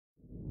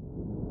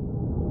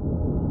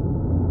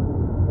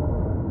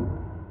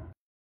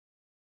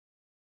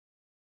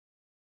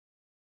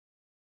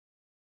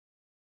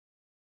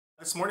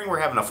This morning we're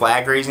having a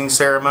flag raising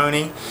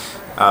ceremony,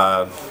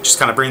 just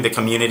kind of bring the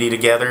community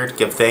together to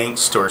give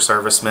thanks to our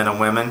servicemen and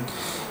women.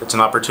 It's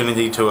an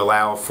opportunity to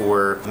allow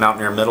for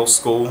Mountaineer Middle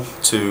School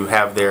to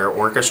have their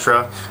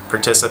orchestra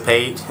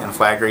participate in a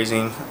flag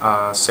raising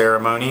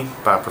ceremony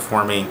by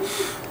performing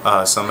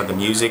some of the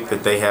music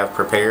that they have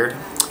prepared.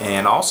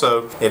 And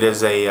also it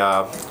is a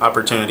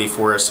opportunity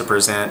for us to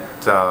present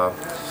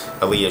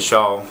Aaliyah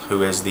Shaw,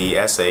 who is the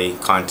essay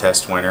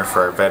contest winner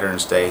for our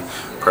Veterans Day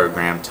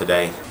program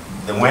today.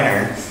 The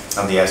winner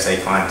of the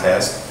essay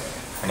contest,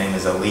 her name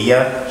is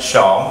Aaliyah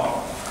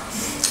Shaw,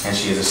 and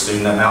she is a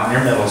student at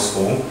Mountaineer Middle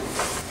School.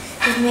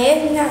 You may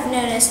have not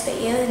noticed,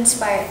 but you have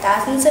inspired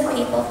thousands of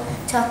people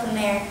to help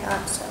America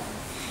also.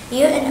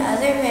 You and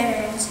other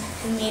veterans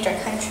have made our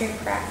country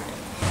proud.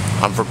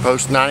 I'm from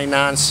Post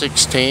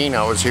 9916.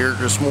 I was here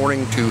this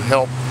morning to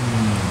help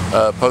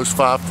Post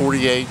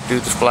 548 do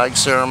the flag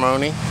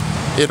ceremony.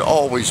 It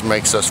always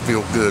makes us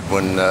feel good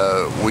when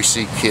we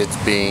see kids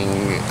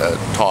being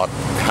taught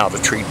how to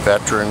treat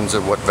veterans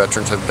and what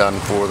veterans have done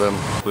for them.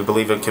 We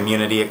believe in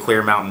community at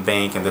Clear Mountain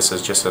Bank, and this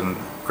is just a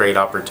great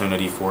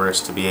opportunity for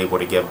us to be able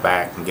to give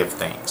back and give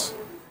thanks.